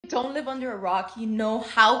don't live under a rock, you know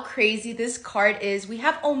how crazy this card is. We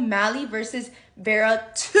have O'Malley versus Vera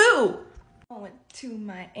 2. I went to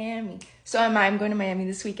Miami. So I'm going to Miami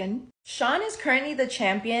this weekend. Sean is currently the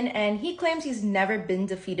champion and he claims he's never been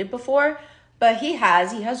defeated before, but he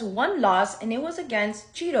has. He has one loss and it was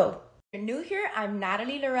against Cheeto. If you're new here, I'm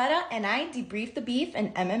Natalie Loureda and I debrief the beef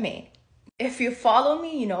in MMA. If you follow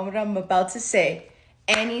me, you know what I'm about to say.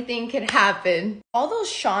 Anything could happen. Although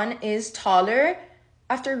Sean is taller,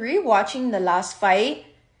 after rewatching the last fight,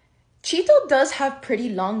 Cheeto does have pretty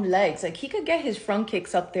long legs. Like, he could get his front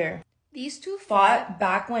kicks up there. These two fought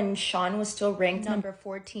back when Sean was still ranked number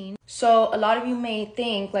 14. So a lot of you may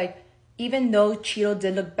think, like, even though Cheeto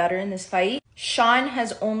did look better in this fight, Sean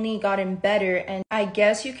has only gotten better. And I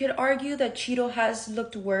guess you could argue that Cheeto has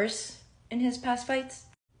looked worse in his past fights.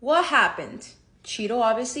 What happened? Cheeto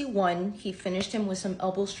obviously won. He finished him with some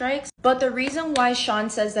elbow strikes. But the reason why Sean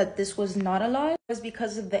says that this was not a loss was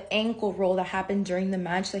because of the ankle roll that happened during the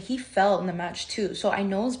match. That he fell in the match too. So I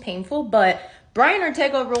know it's painful, but Brian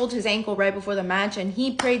Ortega rolled his ankle right before the match and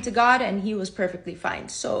he prayed to God and he was perfectly fine.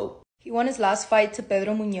 So he won his last fight to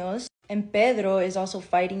Pedro Munoz. And Pedro is also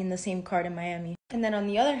fighting in the same card in Miami. And then on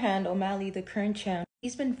the other hand, O'Malley, the current champ,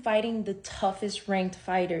 he's been fighting the toughest ranked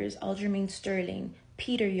fighters. Aljamain Sterling,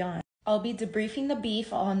 Peter Yan. I'll be debriefing the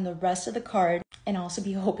beef on the rest of the card and also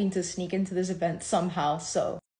be hoping to sneak into this event somehow. So